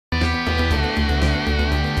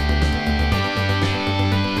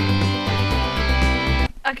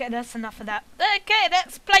Okay, that's enough of that. Okay,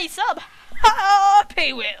 let's play some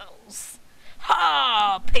Happy Wheels.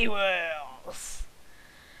 Happy Wheels.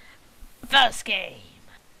 First game.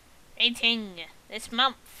 Rating this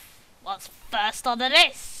month. What's first on the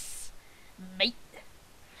list? Mate.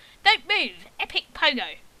 Don't move. Epic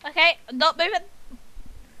Pogo. Okay, I'm not moving.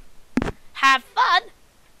 Have fun.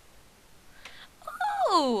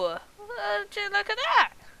 Oh, would you look at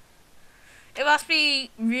that? It must be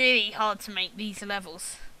really hard to make these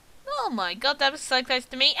levels. Oh my god, that was so close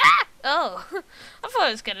to me. Ah! Oh, I thought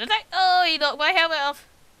I was gonna die. Oh, he knocked my helmet off.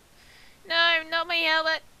 No, not my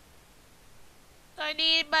helmet. I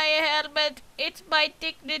need my helmet. It's my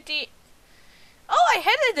dignity. Oh, I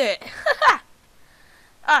headed it.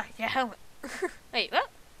 Ah, your helmet. Wait, what?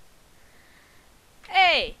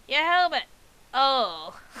 Hey, your helmet.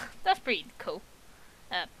 Oh, that's pretty cool.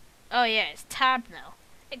 Oh yeah, it's tab now.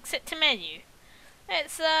 Exit to menu.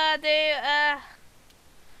 Let's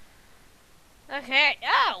okay.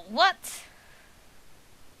 Oh, what?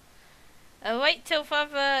 Wait till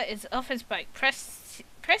father is off his bike. Press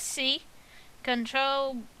C.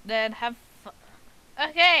 Control. Then have.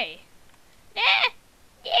 Okay.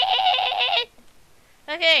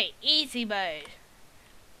 Okay. Easy mode.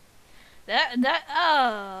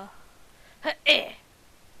 Oh.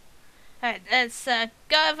 Alright, let's go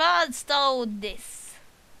and install this.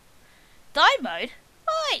 Die mode?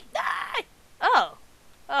 Wait, no! Oh.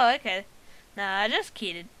 Oh, okay. Nah, just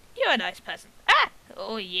kidding. You're a nice person. Ah!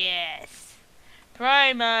 Oh, yes.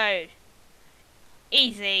 Pro mode.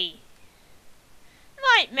 Easy.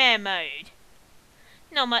 Nightmare mode.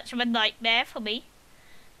 Not much of a nightmare for me.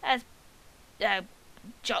 As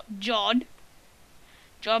John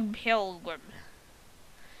Pilgrim.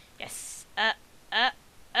 Yes. I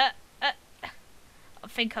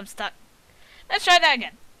think I'm stuck. Let's try that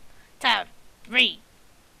again. Town 3.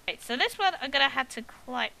 Right, so this one I'm gonna have to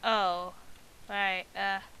climb. Oh, right.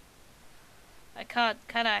 I can't,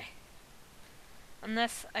 can I?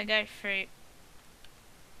 Unless I go through.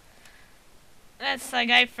 Unless I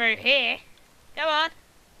go through here. Come on.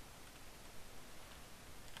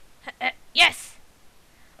 Yes.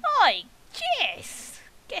 Oi, yes.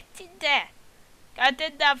 Get in there. Get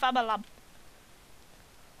in there, family.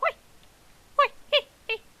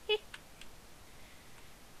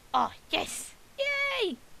 Oh, yes!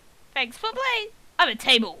 Yay! Thanks for playing! I'm a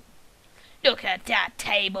table! Look at that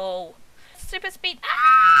table! Super speed!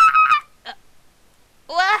 Ah!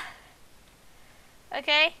 What?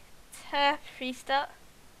 Okay. Restart.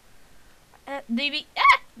 Newbie.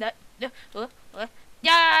 Ah! No.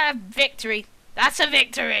 Yeah! Victory! That's a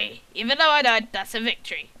victory! Even though I died, that's a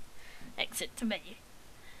victory. Exit to menu.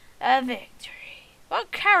 A victory.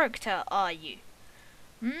 What character are you?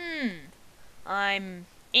 I'm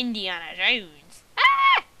Indiana Jones.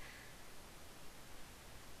 Ah!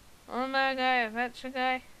 Oh my god, that's a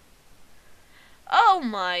guy. Oh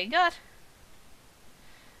my god.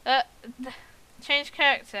 Change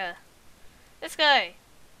character. This guy.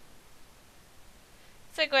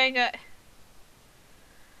 Segway guy.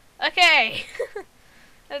 Okay.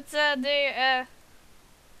 Let's do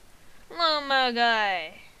Loma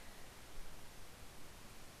guy.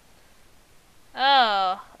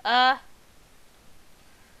 Oh,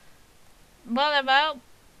 what about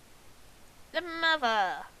the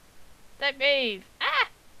mother? Don't move. Ah!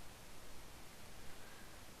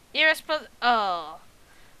 Irresponsible. Oh.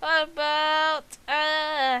 What about,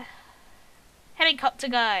 helicopter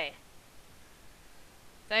guy?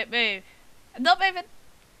 Don't move. I'm not moving.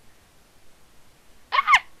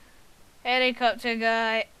 Ah! Helicopter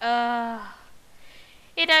guy.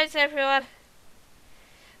 He knows everyone.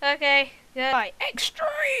 Okay. Good.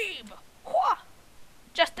 Extreme. Wha!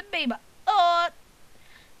 Justin Bieber. Oh,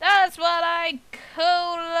 that's what I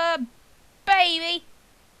call a baby.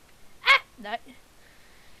 Ah, no.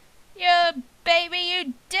 You're a baby,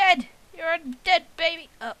 you dead. You're a dead baby.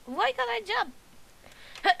 Why can't I jump?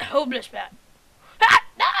 Homeless man. Ah,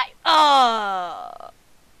 no. Oh.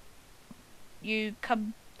 You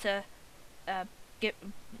come to,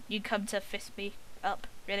 you come to fist me up,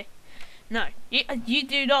 really? No, you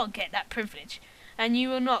do not get that privilege, and you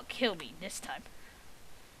will not kill me this time.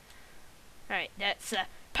 Alright, that's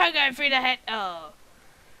Pogo through the head. Oh.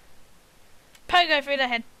 Pogo through the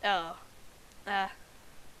head. Oh.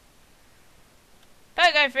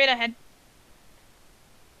 Pogo through the head.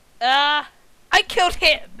 I killed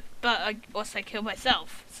him, but I also killed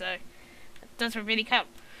myself, so it doesn't really count.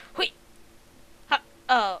 Wait.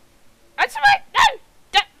 Oh. I survived!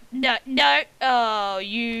 No! No. Oh,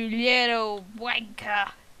 you little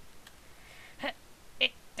wanker.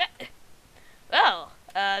 Well,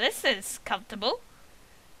 this is comfortable.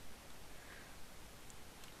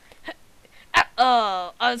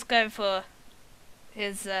 Oh, I was going for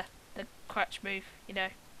his, the crutch move, you know.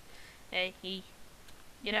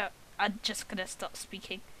 You know, I'm just gonna stop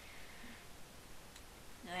speaking.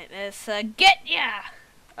 Right, let's, get ya!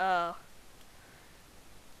 Oh.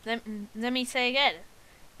 Let me say again.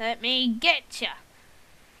 Let me get ya!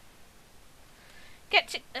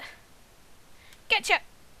 Get ya! Get ya!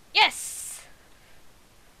 Yes!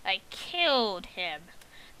 I killed him.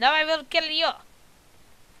 Now I will kill you.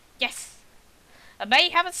 Yes! I may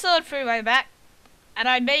have a sword through my back, and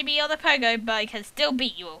I may be on a pogo, but I can still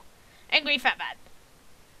beat you all. Angry fat man.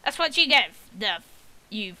 That's what you get,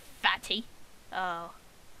 you fatty. Oh.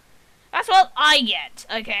 That's what I get,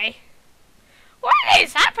 okay? What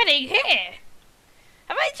is happening here?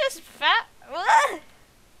 Am I just fat? What?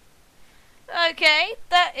 Okay,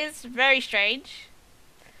 that is very strange.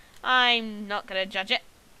 I'm not gonna judge it.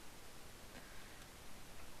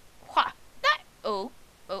 What? That? Oh.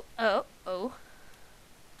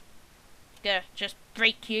 Gonna just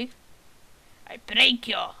break you. I break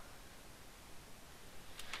you.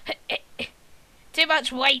 Too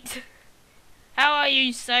much weight. How are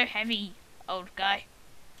you so heavy, old guy?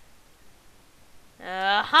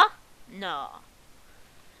 Uh-huh. No.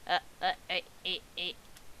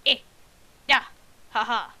 Yeah.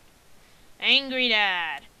 Haha. Angry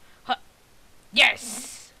dad. Huh.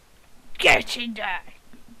 Yes. Get in there.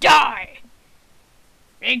 Die.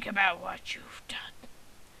 Think about what you've done.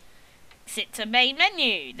 Exit to main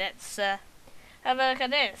menu. Let's have a look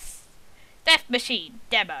at this. Death Machine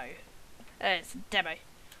demo. It's a demo.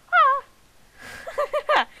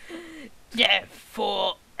 Ah. Death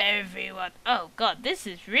for everyone. Oh god, this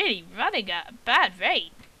is really running at a bad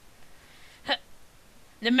rate.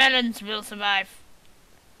 The melons will survive.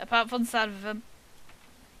 Apart from some of them.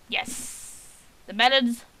 Yes. The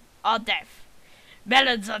melons are death.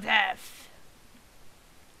 Melons are death.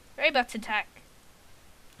 Robot attack.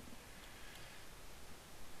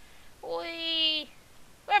 Oi.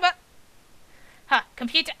 Robot. Ha,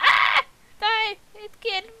 computer. Ah! No, it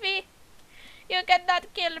killed me. You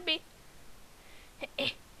cannot kill me.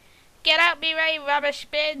 Get out me way, rubbish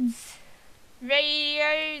bins.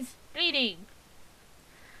 Radios bleeding.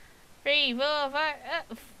 3, 4, 5.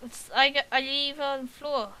 I leave on the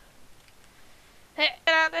floor. Get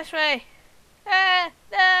out this way. No.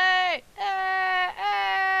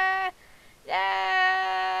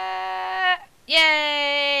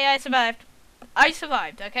 Yay! I survived. I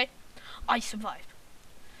survived. Okay, I survived.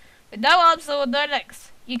 With no arms or no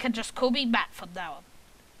legs. You can just call me Matt from now on.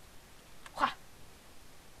 Wha.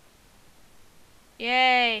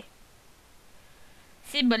 Yay!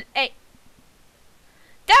 Symbol A.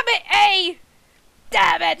 Damn it, A!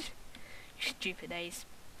 Damn it! You stupid A's.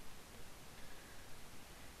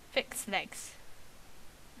 Fix legs.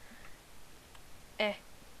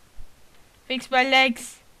 Fix my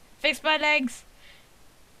legs. Fix my legs.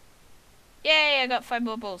 Yay, I got 5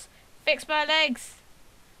 more balls. Fix my legs.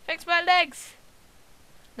 Fix my legs.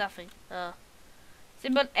 Nothing. Oh.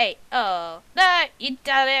 Symbol A. Oh. No, you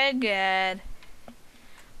done it again.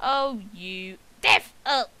 Oh, you. Death.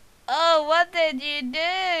 Oh. Oh, what did you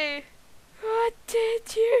do? What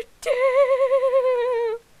did you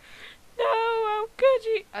do? No, how could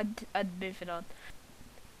you? I'd move it on.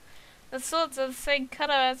 The swords are the same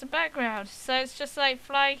colour as the background, so it's just like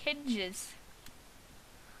flying hinges.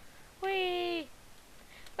 Whee!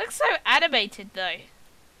 Looks so animated though.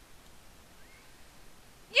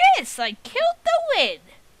 Yes, I killed the win!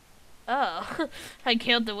 Oh, I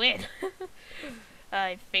killed the win.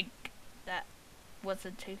 I think that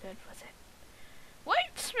wasn't too good, was it?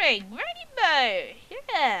 White string, rainbow!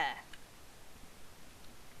 Yeah!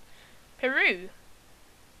 Peru.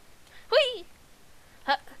 Whee!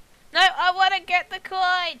 No, I want to get the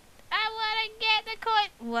coin! I want to get the coin!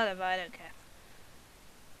 Whatever, I don't care.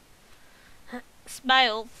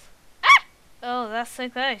 Smiles. Ah! Oh, that's so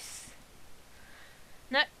close.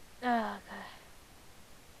 No. Oh, God.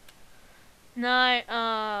 No.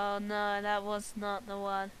 Oh, no, that was not the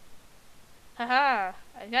one. Haha,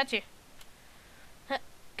 I got you.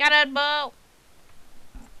 Cannonball!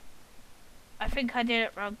 I think I did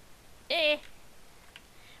it wrong.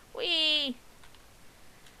 Wee!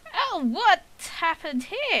 Oh, what happened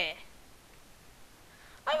here?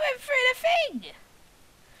 I went through the thing!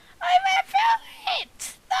 I went through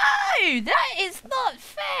it! No! That is not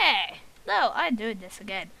fair! No, I'm doing this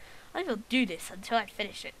again. I will do this until I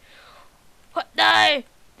finish it. What? No!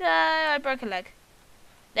 No, I broke a leg.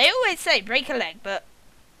 They always say break a leg, but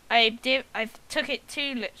I took it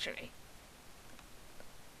too literally.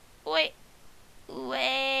 Wait.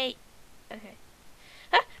 Wait. Okay.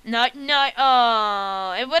 Huh? No, no.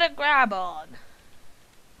 Oh, it wouldn't grab on.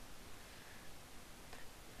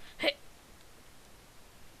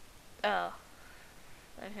 Oh.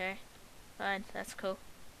 Okay. Fine, that's cool.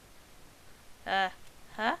 Huh?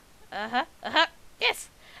 Yes!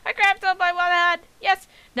 I grabbed on my one hand! Yes!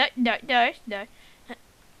 No.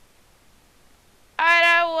 I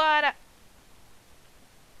don't wanna.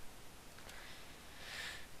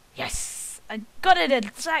 Yes! I got it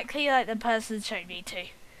exactly like the person showed me to.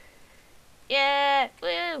 Yeah!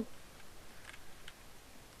 Woo!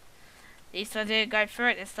 At least I didn't go through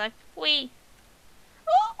it this time. Whee!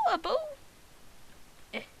 Oh, a ball!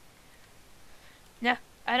 No,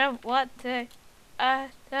 I don't want to. I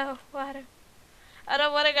don't want to. I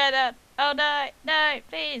don't want to go down. Oh no,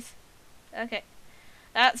 please. Okay,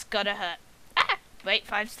 that's gotta hurt. Ah! Wait,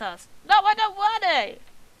 5 stars. No, I don't want to.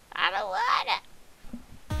 I don't want it.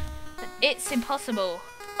 It's impossible.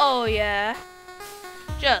 Oh yeah.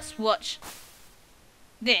 Just watch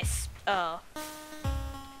this. Oh.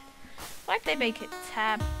 Why'd they make it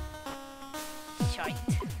tab? Shite.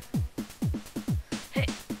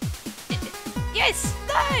 Yes!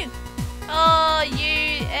 No! Oh,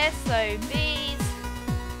 you SOBs.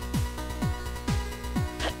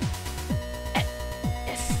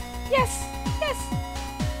 Yes!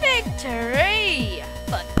 Victory!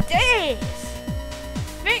 For days!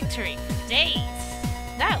 Victory for days!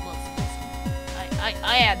 That was awesome.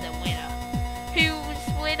 I am the winner. Who's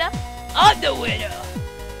winner? I'm the winner!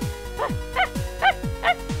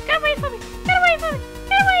 Get away from me! Get away from me!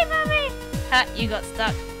 Get away from me! Ha, you got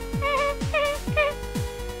stuck.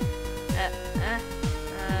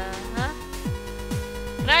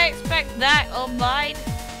 Can I expect that on mine?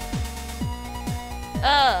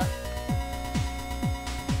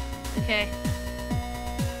 Okay.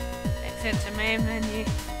 Exit to main menu.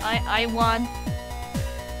 I won.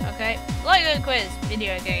 Okay. Like a quiz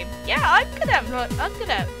video game. Yeah, I'm good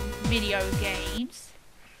at video games.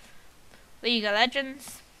 League of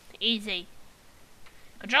Legends. Easy.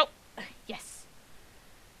 Control. Yes.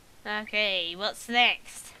 Okay, what's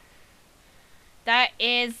next? That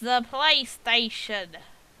is the PlayStation.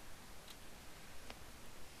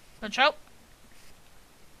 Control.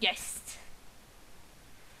 Yes.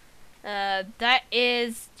 That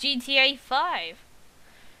is GTA 5.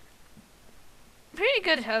 Pretty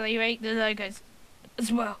good how they make the logos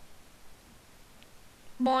as well.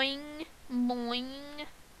 Boing, boing.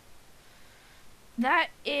 That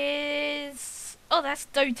is... Oh, that's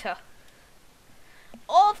Dota.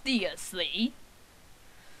 Obviously.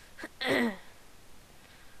 What's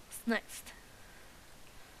next?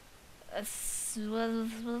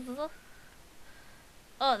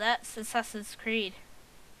 Oh, that's Assassin's Creed.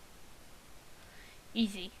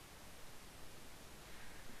 Easy.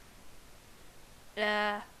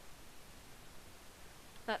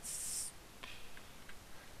 That's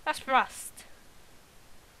Rust.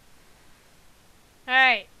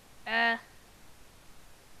 Alright,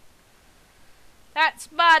 that's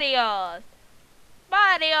Mario.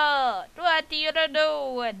 Mario, what do you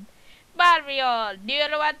doing? Mario, do you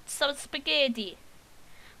want some spaghetti?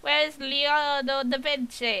 Where's Leonardo da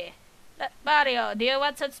Vinci? Mario, do you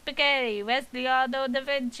want some spaghetti? Where's Leonardo da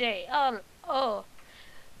Vinci? Oh.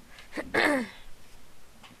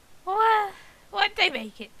 What? Why'd they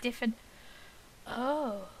make it different?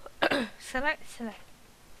 Oh. Select.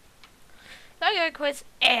 Logo quiz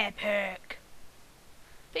epic.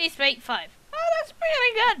 Please make 5. Oh, that's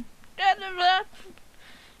really good.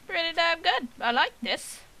 Really damn good. I like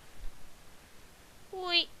this.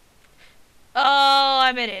 Wait. Oh,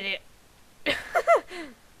 I'm an idiot.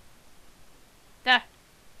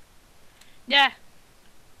 Yeah.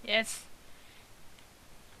 Yes.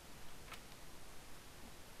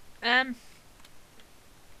 Come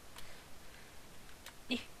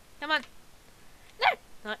on.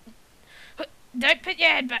 No. Don't put your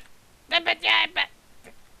head back. Don't put your head back.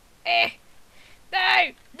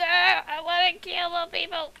 No. I want to kill more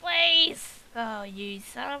people, please. Oh, you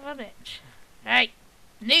son of a bitch. Right.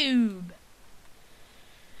 Noob.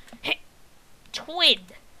 Twin.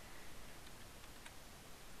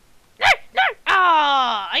 No.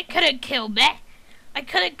 Oh, I couldn't kill me.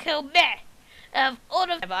 All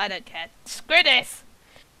of them, I don't care. Screw this.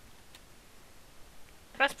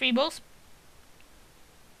 Press 3 balls.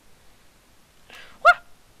 What?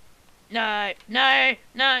 No.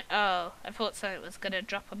 Oh, I thought something was gonna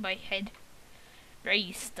drop on my head.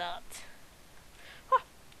 Restart. What?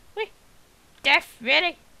 Wait. Death?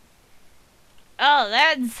 Really? Oh,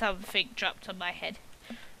 then something dropped on my head.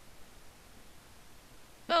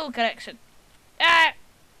 Full connection. I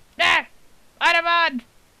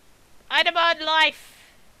demand life.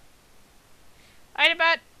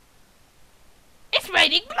 It's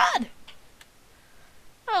raining blood.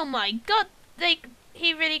 Oh my god,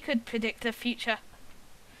 he really could predict the future.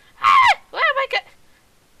 Ah! Where am I go?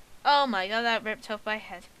 Oh my god, that ripped off my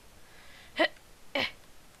head.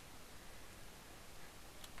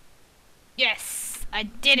 Yes, I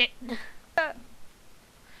did it.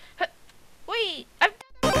 Wait, I've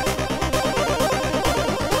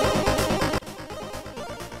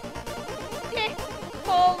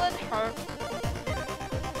fallen hurt.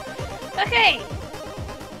 Okay.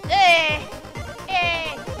 Yay!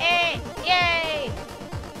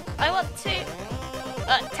 I want to.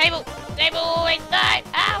 Table always. No!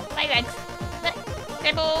 Ow! My legs.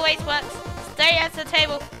 Table always works. Stay at the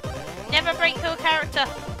table. Never break your character.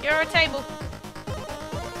 You're a table.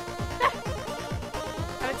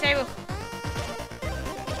 I'm a table.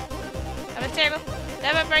 I'm a table.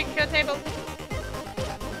 Never break your table.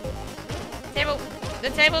 Table. The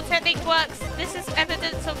table technique works. This is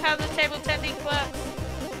evidence of how the table technique works.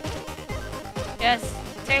 Yes.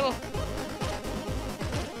 Table.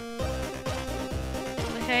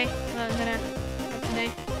 Okay. What I'm gonna have to do.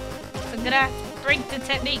 So I'm gonna have to break the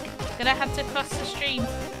technique. Gonna have to cross the streams.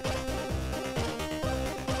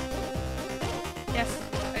 Yes,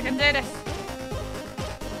 I can do this.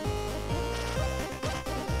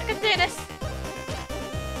 I can do this.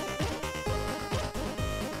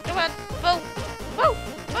 Come on, whoa, whoa,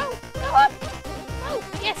 whoa, come on. Oh,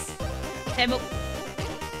 yes. Table.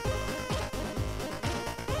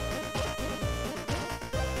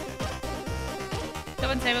 Come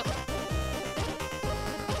on, table.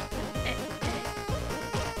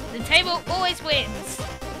 The table always wins.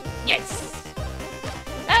 Yes.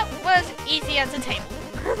 That was easy as a table.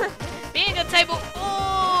 Being a table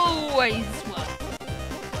always works.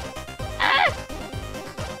 Ah!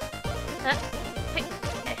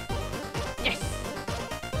 Yes.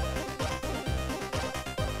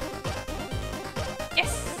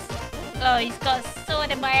 Yes. Oh, he's got a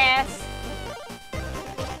sword in my ass.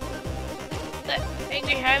 Look,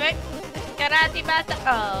 angry homo. Karate master.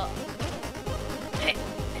 Oh.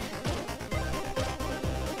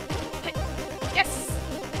 Yes.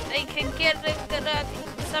 They can get the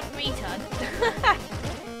some retard.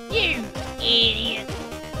 You idiot.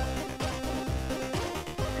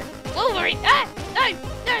 Wolverine! Ah! No!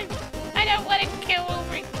 No! I don't want to kill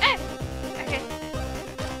Wolverine! Ah! Okay.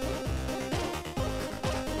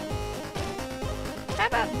 How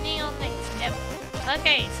about neon next? Yep.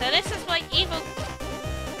 Okay, so this is my evil...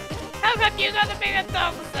 How come you got the bigger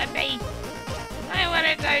dogs than me? I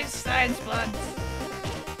wanted those science ones.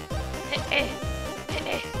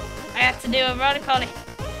 I have to do a roller collie.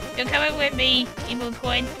 You're coming with me, evil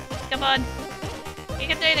twin. Come on. You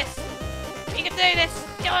can do this. You can do this.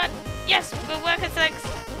 Come on. Yes, we'll work as legs.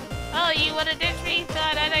 Oh, you want to ditch me?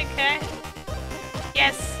 God, I don't care.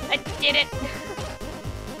 Yes, I did it.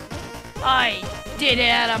 I did it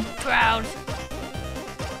and I'm proud.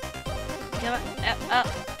 Get up.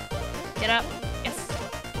 Get up. Yes.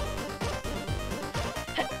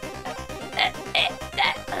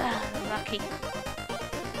 Lucky.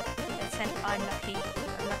 I'm lucky.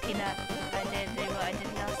 I'm lucky that I didn't do what I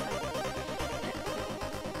did last time.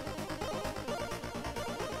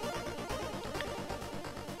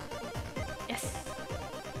 Yes.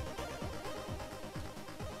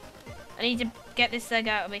 I need to get this thing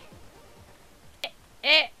out of me.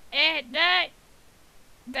 No!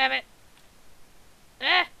 Damn it.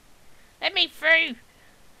 Let me through.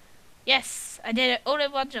 Yes, I did it all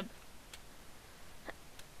in one jump.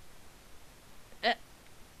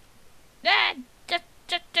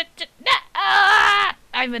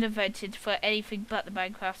 I would have voted for anything but the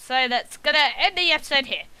Minecraft, so that's gonna end the episode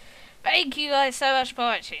here. Thank you guys so much for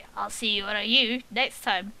watching. I'll see you next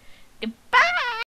time. Goodbye!